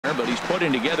but he's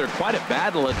putting together quite a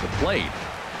battle at the plate.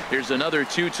 Here's another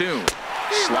 2-2.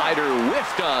 Slider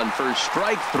whiffed on for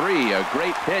strike 3. A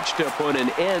great pitch to put an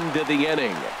end to the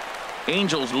inning.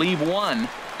 Angels leave 1.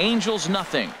 Angels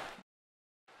nothing.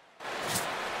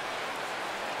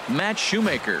 Matt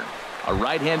Shoemaker, a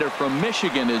right-hander from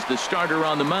Michigan, is the starter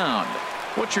on the mound.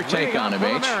 What's your take on him,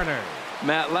 H?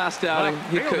 Matt, last outing,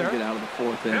 he couldn't get out of the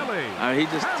 4th inning. He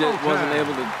just wasn't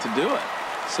able to do it.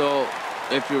 So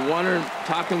if you're wondering,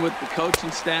 talking with the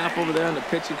coaching staff over there and the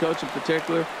pitching coach in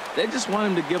particular, they just want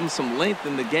him to give him some length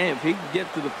in the game. If he can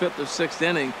get to the 5th or 6th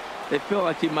inning, they feel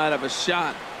like he might have a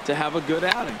shot to have a good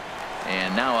outing.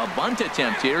 And now a bunt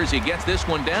attempt here as he gets this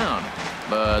one down.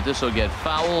 But this will get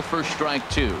foul for strike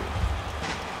 2.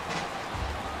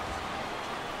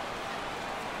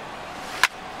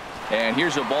 And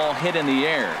here's a ball hit in the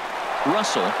air.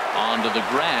 Russell onto the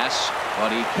grass,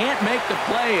 but he can't make the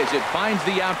play as it finds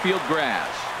the outfield grass.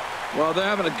 Well, they're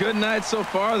having a good night so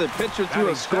far. The pitcher threw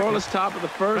a scoreless top of the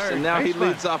 1st, and now he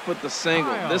leads off with the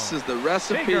single. This is the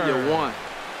recipe you want.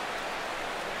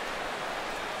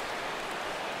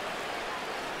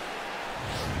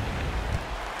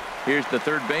 Here's the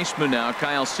third baseman now,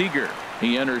 Kyle Seager.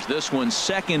 He enters this one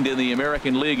 2nd in the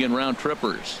American League in round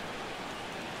trippers.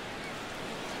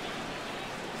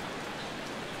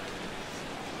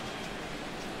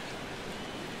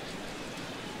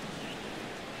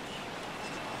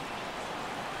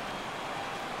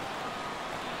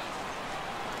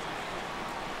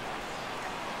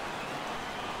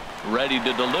 Ready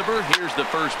to deliver. Here's the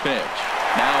first pitch.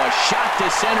 Now a shot to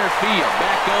center field.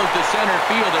 Back goes the center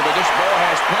fielder, but this ball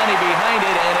has plenty behind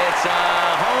it, and it's a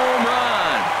home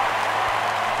run.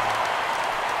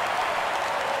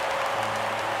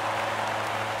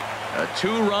 A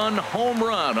 2-run home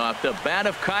run off the bat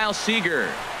of Kyle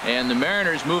Seager, and the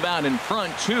Mariners move out in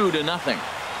front 2-0.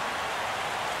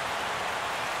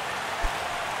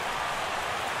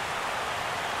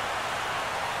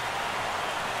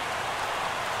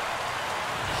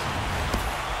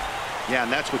 Yeah,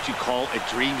 and that's what you call a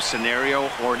dream scenario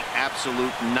or an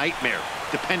absolute nightmare,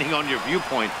 depending on your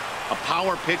viewpoint. A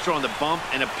power pitcher on the bump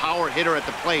and a power hitter at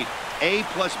the plate. A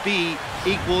plus B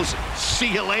equals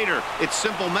see you later. It's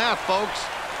simple math, folks.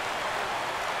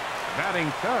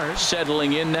 Batting third.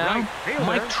 Settling in now, Right fielder,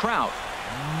 Mike Trout.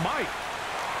 Mike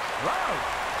Trout.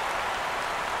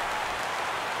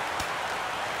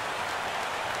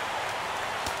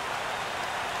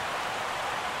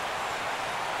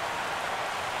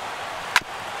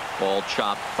 Ball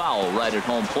chopped foul right at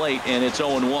home plate, and it's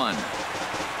 0-1.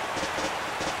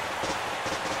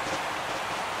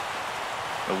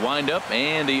 The windup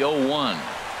and the 0-1.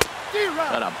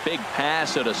 Got a big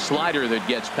pass at a slider that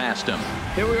gets past him.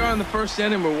 Here we are in the 1st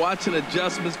inning. We're watching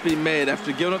adjustments be made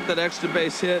after giving up that extra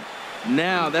base hit.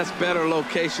 Now that's better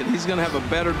location. He's going to have a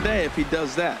better day if he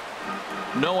does that.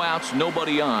 No outs,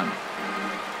 nobody on.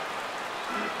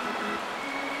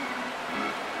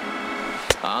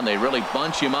 They really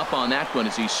bunch him up on that one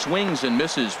as he swings and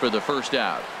misses for the first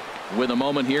out. With a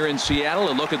moment here in Seattle,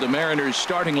 a look at the Mariners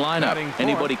starting lineup.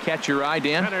 Anybody catch your eye,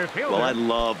 Dan? Well, I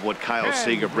love what Kyle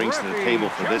Seager brings to the table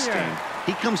for this team.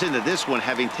 He comes into this one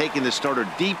having taken the starter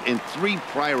deep in 3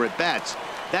 prior at-bats.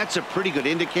 That's a pretty good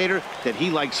indicator that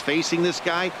he likes facing this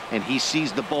guy, and he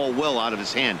sees the ball well out of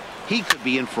his hand. He could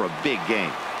be in for a big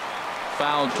game.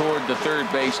 Foul toward the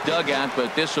third base dugout,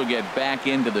 but this will get back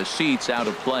into the seats, out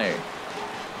of play.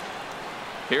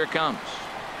 Here it comes.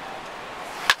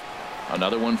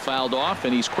 Another one fouled off,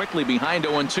 and he's quickly behind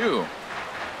 0-2.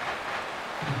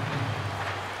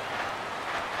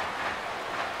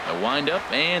 The windup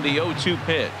and the 0-2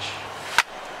 pitch.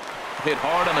 Hit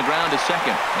hard on the ground to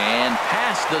second, and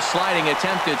past the sliding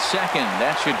attempt at second.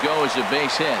 That should go as a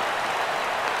base hit.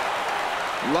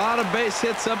 A lot of base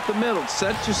hits up the middle.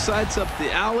 Set your sights up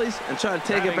the alleys and try to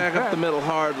take it back up the middle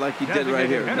hard like he did right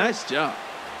here. Nice job.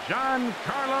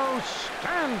 Giancarlo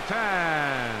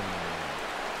Stanton.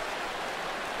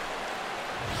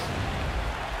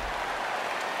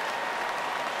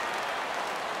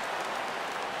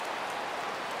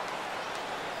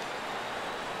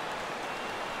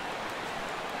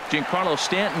 Giancarlo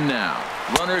Stanton now.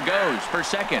 Runner goes for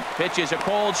second. Pitch is a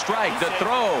cold strike. The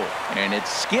throw. And it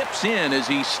skips in as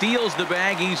he steals the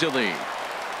bag easily.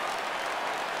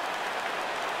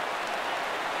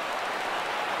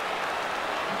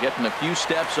 Getting a few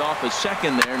steps off a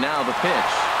second there. Now the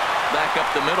pitch. Back up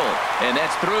the middle. And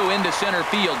that's through into center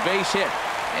field. Base hit.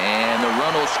 And the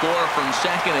run will score from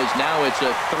second as now it's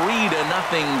a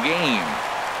 3-0 game.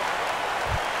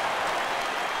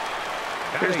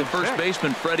 Here's the first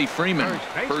baseman, Freddie Freeman.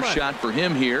 First shot for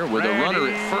him here with a runner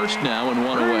at first now and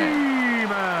one away.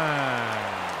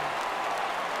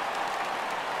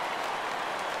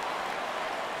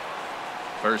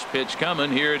 First pitch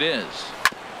coming. Here it is.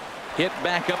 Hit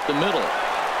back up the middle.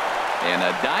 And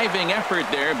a diving effort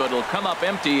there, but it'll come up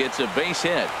empty. It's a base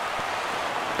hit.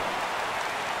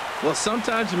 Well,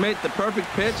 sometimes you make the perfect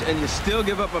pitch and you still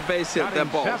give up a base hit.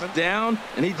 That ball's down,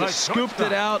 and he just scooped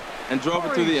it out and drove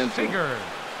it through the infield.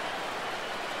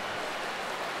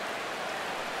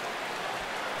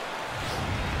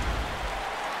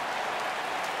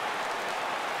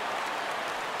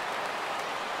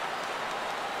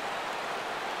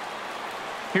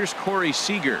 Here's Corey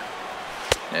Seager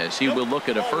as he will look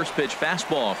at a first pitch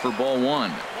fastball for ball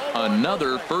one.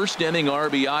 Another first inning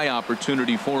RBI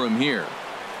opportunity for him here.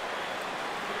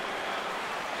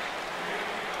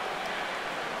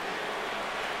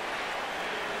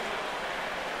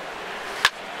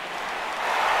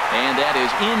 And that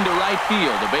is into right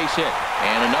field, a base hit.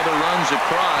 And another runs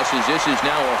across as this is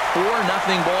now a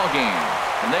 4-0 ball game.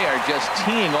 And they are just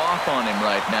teeing off on him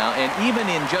right now. And even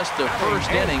in just the first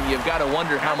inning, you've got to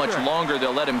wonder how much longer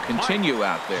they'll let him continue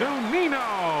out there.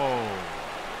 Zunino.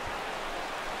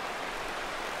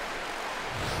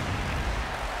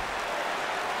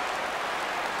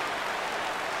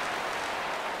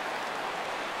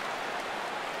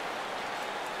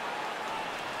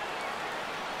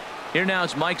 Here now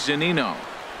is Mike Zunino.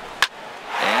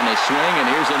 And a swing, and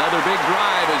here's another big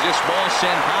drive as this ball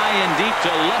sent high and deep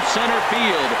to left center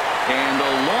field. And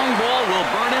the long ball will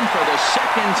burn him for the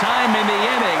second time in the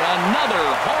inning. Another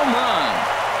home run.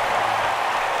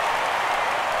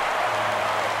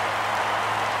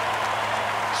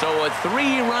 So a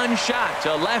 3-run shot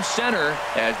to left center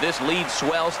as this lead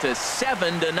swells to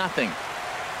 7-0.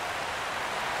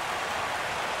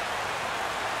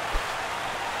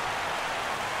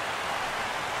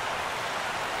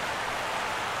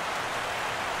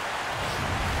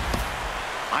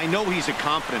 I know he's a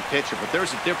confident pitcher, but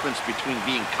there's a difference between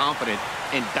being confident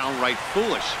and downright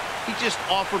foolish. He just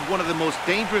offered one of the most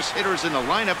dangerous hitters in the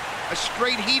lineup a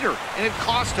straight heater, and it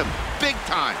cost him big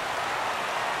time.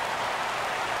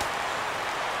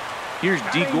 Here's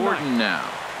D. Gordon now.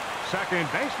 Second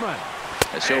baseman.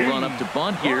 As he'll run up to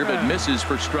bunt here, but misses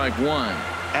for strike one.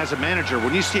 As a manager,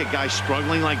 when you see a guy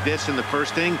struggling like this in the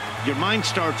first inning, your mind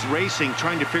starts racing,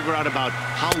 trying to figure out about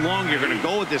how long you're going to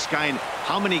go with this guy and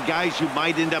how many guys you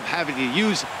might end up having to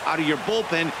use out of your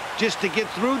bullpen just to get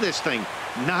through this thing.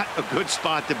 Not a good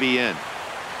spot to be in.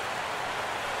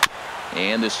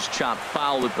 And this is chopped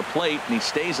foul at the plate, and he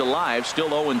stays alive, still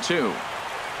 0-2.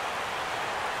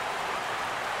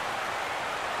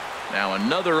 Now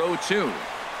another 0-2.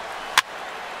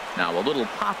 Now a little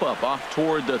pop-up off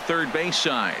toward the third base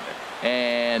side.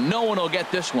 And no one will get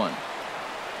this one.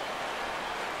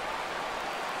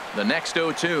 The next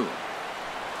 0-2.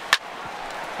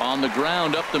 On the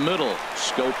ground up the middle.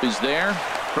 Scope is there.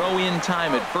 Throw in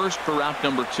time at first for out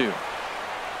number 2.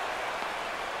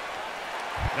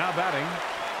 Now batting.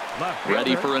 Left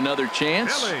Ready for another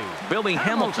chance. Billy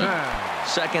Hamilton.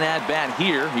 Second at bat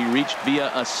here. He reached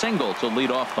via a single to lead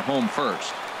off the home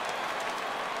first.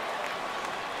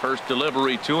 First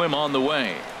delivery to him on the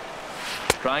way.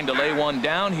 Trying to lay one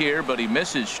down here, but he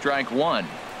misses strike one.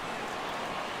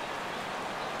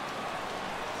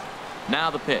 Now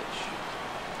the pitch.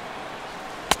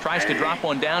 Tries to drop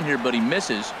one down here, but he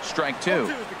misses strike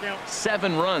two.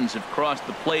 7 runs have crossed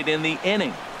the plate in the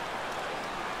inning.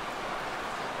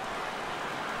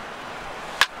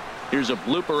 Here's a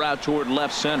blooper out toward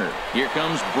left center. Here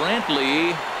comes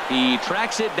Brantley. He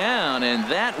tracks it down, and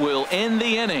that will end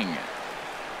the inning.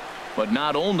 But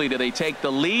not only do they take the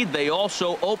lead, they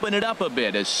also open it up a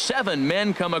bit as 7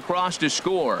 men come across to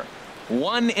score.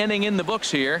 1 inning in the books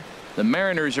here. The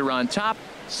Mariners are on top,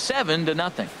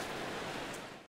 7-0.